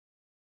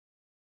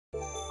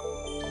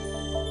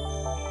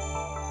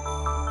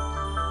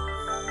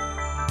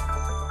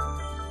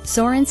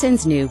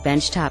Sorenson's new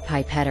BenchTop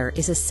Pipettor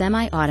is a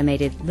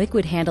semi-automated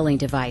liquid handling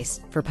device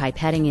for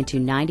pipetting into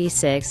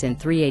 96 and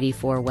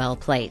 384 well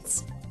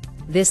plates.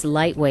 This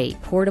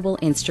lightweight, portable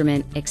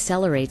instrument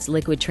accelerates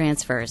liquid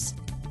transfers.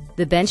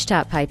 The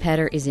BenchTop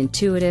Pipettor is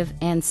intuitive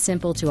and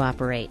simple to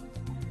operate.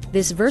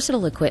 This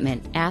versatile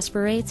equipment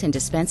aspirates and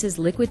dispenses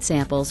liquid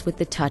samples with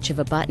the touch of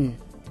a button.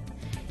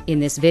 In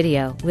this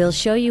video, we'll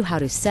show you how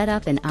to set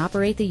up and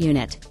operate the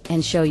unit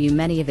and show you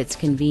many of its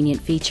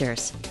convenient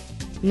features.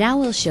 Now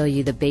we'll show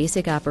you the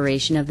basic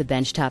operation of the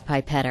BenchTop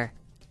Pipettor.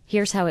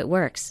 Here's how it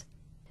works.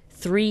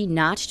 3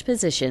 notched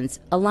positions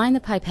align the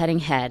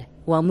pipetting head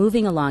while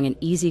moving along an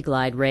easy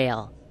glide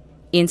rail.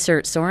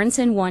 Insert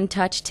Sorenson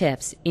one-touch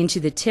tips into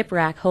the tip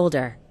rack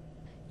holder.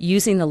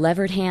 Using the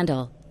levered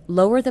handle,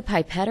 lower the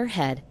pipettor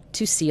head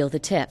to seal the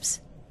tips.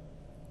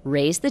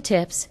 Raise the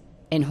tips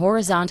and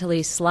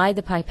horizontally slide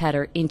the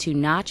pipettor into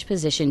notch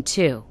position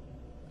 2.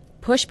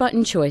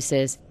 Push-button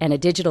choices and a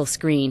digital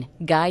screen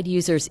guide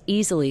users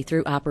easily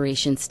through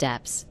operation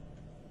steps.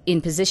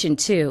 In position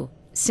 2,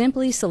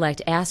 simply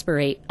select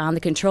Aspirate on the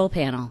control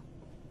panel.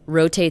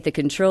 Rotate the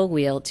control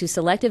wheel to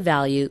select a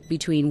value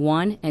between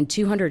 1 and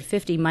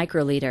 250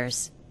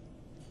 microliters.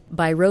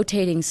 By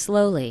rotating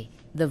slowly,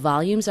 the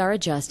volumes are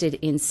adjusted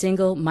in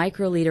single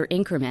microliter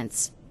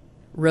increments.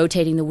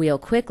 Rotating the wheel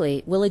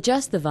quickly will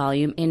adjust the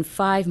volume in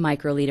 5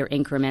 microliter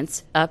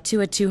increments up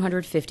to a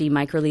 250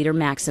 microliter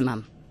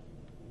maximum.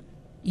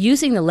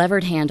 Using the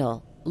levered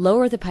handle,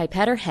 lower the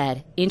pipettor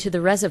head into the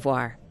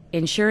reservoir,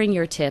 ensuring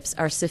your tips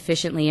are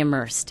sufficiently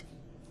immersed.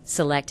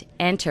 Select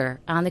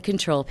Enter on the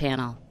control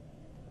panel.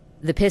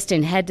 The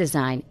piston head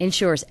design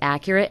ensures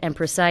accurate and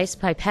precise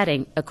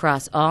pipetting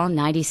across all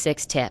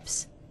 96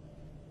 tips.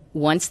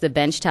 Once the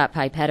BenchTop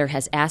Pipettor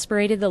has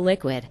aspirated the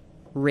liquid,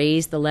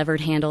 raise the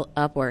levered handle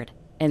upward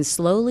and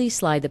slowly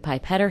slide the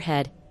pipettor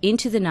head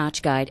into the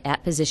notch guide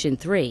at position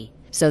 3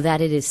 so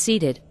that it is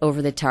seated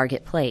over the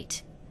target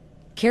plate.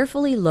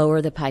 Carefully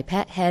lower the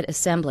pipette head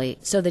assembly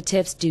so the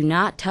tips do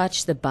not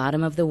touch the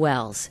bottom of the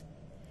wells.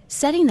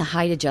 Setting the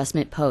height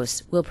adjustment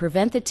posts will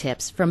prevent the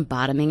tips from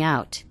bottoming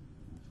out.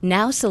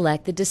 Now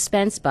select the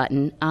Dispense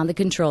button on the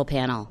control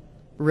panel.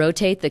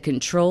 Rotate the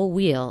control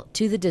wheel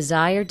to the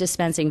desired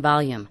dispensing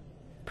volume.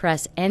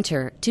 Press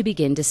Enter to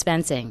begin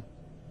dispensing.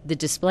 The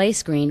display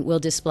screen will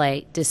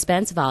display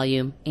Dispense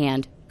Volume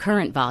and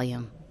Current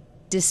Volume.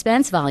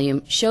 Dispense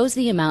volume shows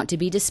the amount to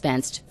be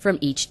dispensed from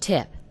each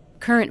tip.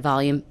 Current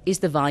volume is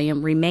the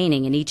volume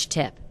remaining in each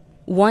tip.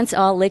 Once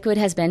all liquid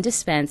has been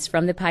dispensed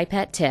from the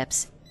pipette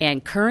tips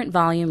and current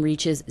volume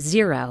reaches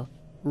 0,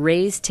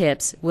 raised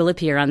tips will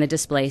appear on the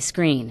display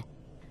screen.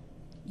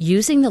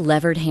 Using the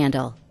levered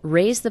handle,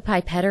 raise the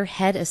pipettor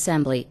head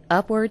assembly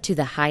upward to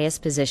the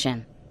highest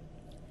position.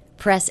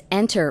 Press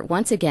Enter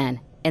once again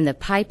and the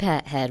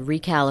pipette head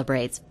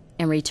recalibrates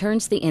and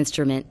returns the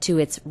instrument to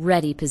its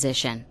ready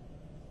position.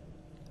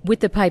 With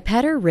the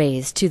pipettor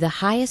raised to the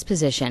highest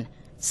position,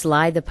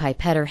 slide the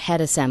pipettor head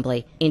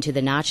assembly into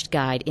the notched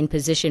guide in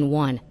position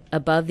 1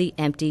 above the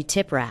empty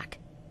tip rack.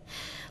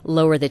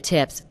 Lower the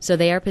tips so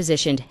they are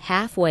positioned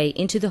halfway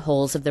into the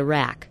holes of the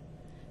rack.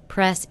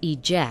 Press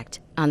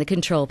Eject on the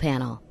control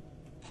panel.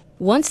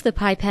 Once the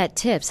pipette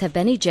tips have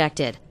been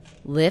ejected,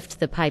 lift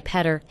the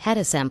pipettor head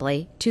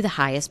assembly to the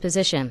highest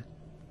position.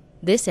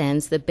 This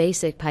ends the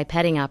basic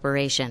pipetting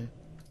operation.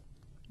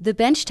 The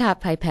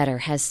BenchTop Pipettor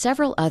has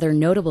several other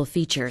notable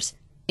features,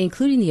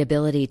 including the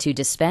ability to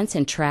dispense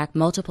and track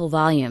multiple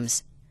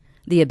volumes,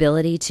 the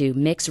ability to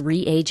mix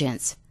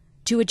reagents,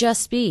 to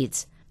adjust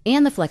speeds,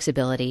 and the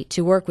flexibility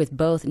to work with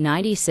both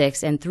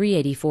 96 and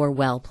 384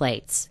 well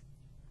plates.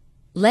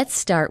 Let's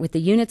start with the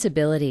unit's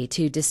ability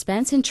to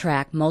dispense and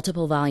track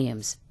multiple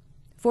volumes.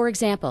 For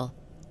example,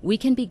 we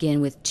can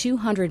begin with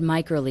 200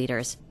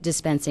 microliters,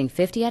 dispensing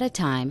 50 at a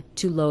time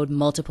to load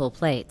multiple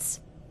plates.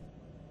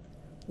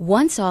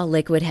 Once all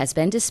liquid has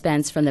been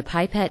dispensed from the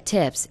pipette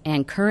tips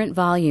and current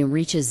volume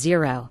reaches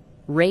 0,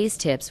 raised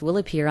tips will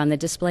appear on the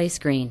display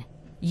screen.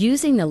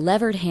 Using the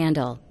levered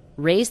handle,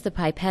 raise the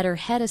pipettor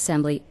head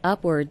assembly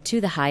upward to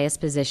the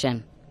highest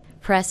position.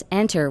 Press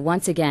Enter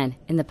once again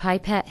and the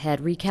pipette head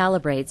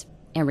recalibrates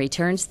and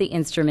returns the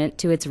instrument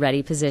to its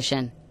ready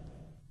position.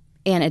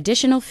 An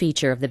additional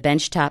feature of the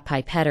BenchTop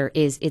Pipettor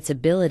is its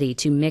ability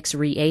to mix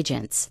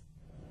reagents.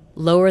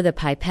 Lower the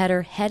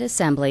pipettor head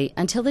assembly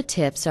until the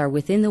tips are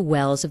within the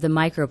wells of the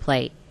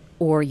microplate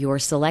or your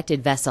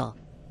selected vessel.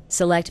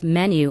 Select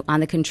Menu on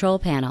the control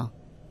panel.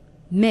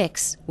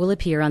 Mix will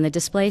appear on the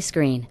display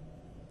screen.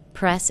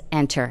 Press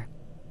Enter.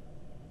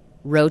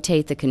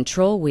 Rotate the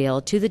control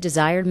wheel to the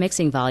desired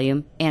mixing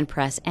volume and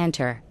press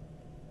Enter.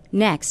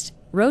 Next,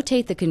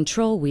 rotate the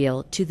control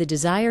wheel to the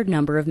desired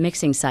number of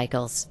mixing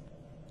cycles.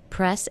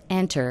 Press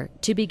Enter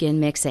to begin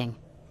mixing.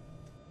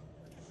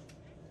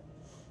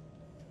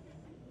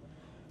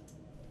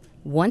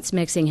 Once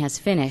mixing has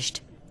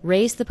finished,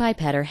 raise the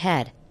pipettor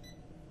head.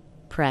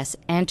 Press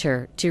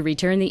Enter to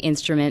return the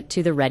instrument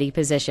to the ready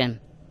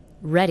position.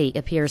 Ready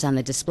appears on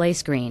the display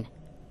screen.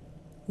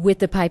 With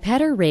the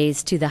pipettor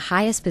raised to the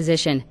highest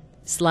position,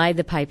 Slide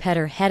the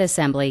Pipettor head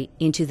assembly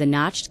into the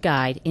notched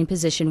guide in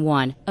position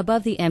 1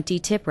 above the empty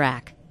tip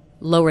rack.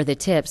 Lower the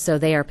tips so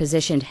they are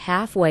positioned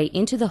halfway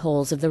into the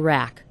holes of the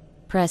rack.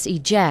 Press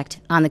Eject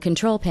on the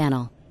control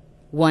panel.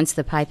 Once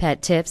the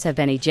pipette tips have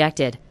been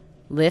ejected,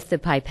 lift the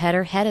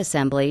Pipettor head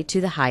assembly to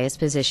the highest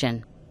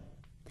position.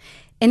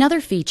 Another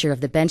feature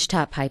of the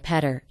BenchTop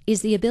Pipettor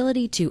is the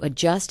ability to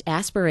adjust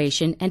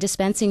aspiration and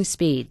dispensing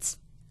speeds.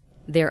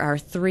 There are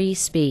 3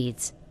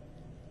 speeds.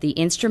 The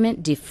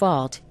instrument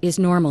default is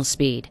normal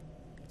speed.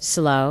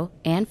 Slow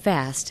and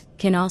fast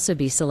can also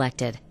be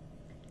selected.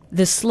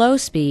 The slow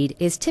speed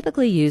is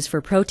typically used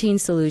for protein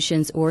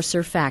solutions or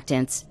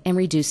surfactants and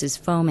reduces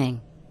foaming.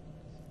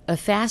 A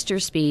faster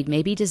speed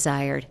may be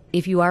desired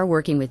if you are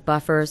working with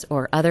buffers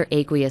or other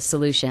aqueous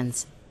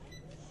solutions.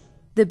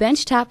 The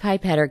BenchTop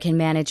Pipettor can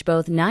manage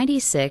both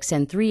 96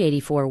 and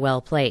 384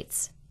 well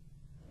plates.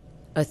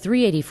 A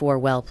 384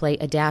 well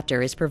plate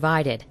adapter is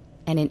provided,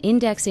 and an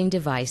indexing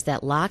device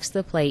that locks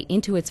the plate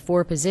into its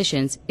 4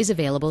 positions is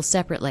available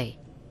separately.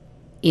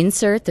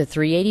 Insert the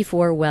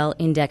 384 well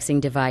indexing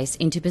device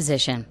into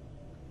position.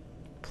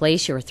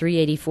 Place your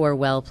 384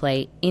 well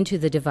plate into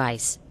the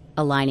device,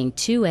 aligning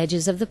 2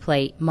 edges of the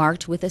plate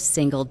marked with a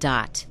single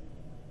dot.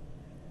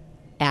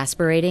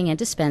 Aspirating and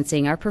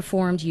dispensing are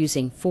performed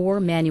using 4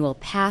 manual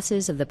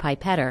passes of the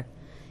Pipettor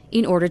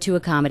in order to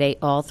accommodate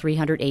all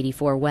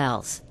 384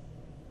 wells.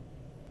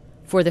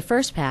 For the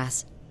first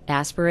pass,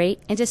 aspirate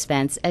and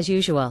dispense as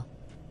usual.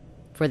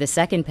 For the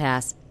second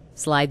pass,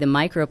 slide the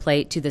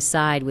microplate to the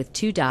side with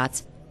 2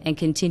 dots and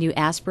continue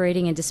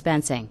aspirating and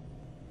dispensing.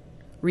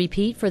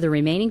 Repeat for the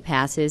remaining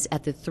passes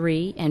at the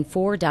 3 and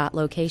 4 dot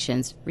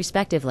locations,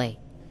 respectively.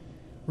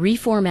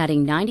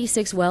 Reformatting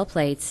 96 well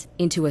plates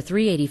into a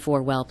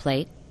 384 well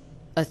plate,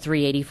 a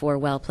 384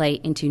 well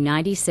plate into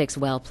 96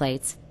 well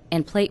plates,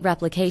 and plate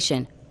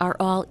replication are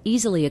all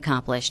easily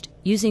accomplished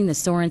using the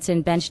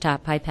Sorenson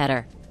BenchTop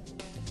Pipettor.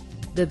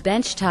 The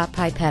BenchTop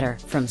Pipettor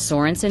from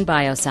Sorenson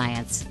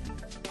BioScience.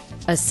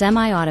 A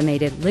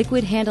semi-automated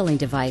liquid handling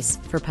device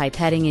for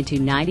pipetting into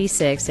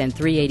 96 and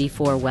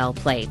 384 well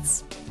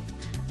plates.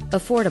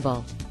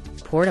 Affordable,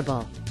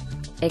 portable,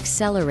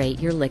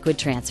 accelerate your liquid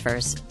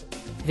transfers.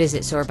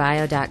 Visit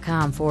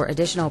sorbio.com for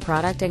additional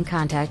product and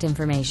contact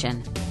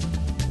information.